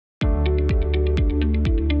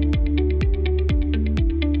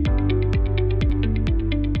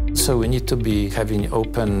So we need to be having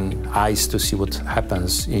open eyes to see what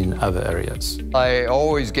happens in other areas. I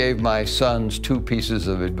always gave my sons 2 pieces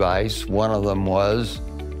of advice. One of them was,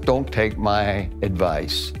 don't take my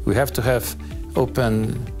advice. We have to have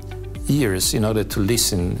open ears in order to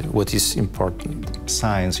listen what is important.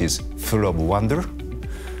 Science is full of wonder,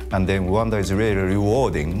 and then wonder is really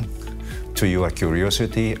rewarding to your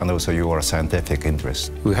curiosity and also your scientific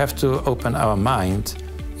interest. We have to open our mind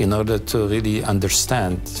in order to really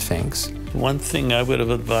understand things. One thing I would have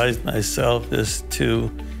advised myself is to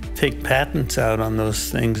take patents out on those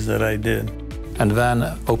things that I did. And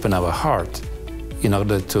then open our heart in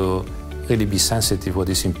order to really be sensitive what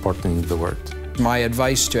is important in the world. My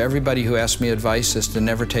advice to everybody who asks me advice is to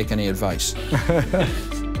never take any advice.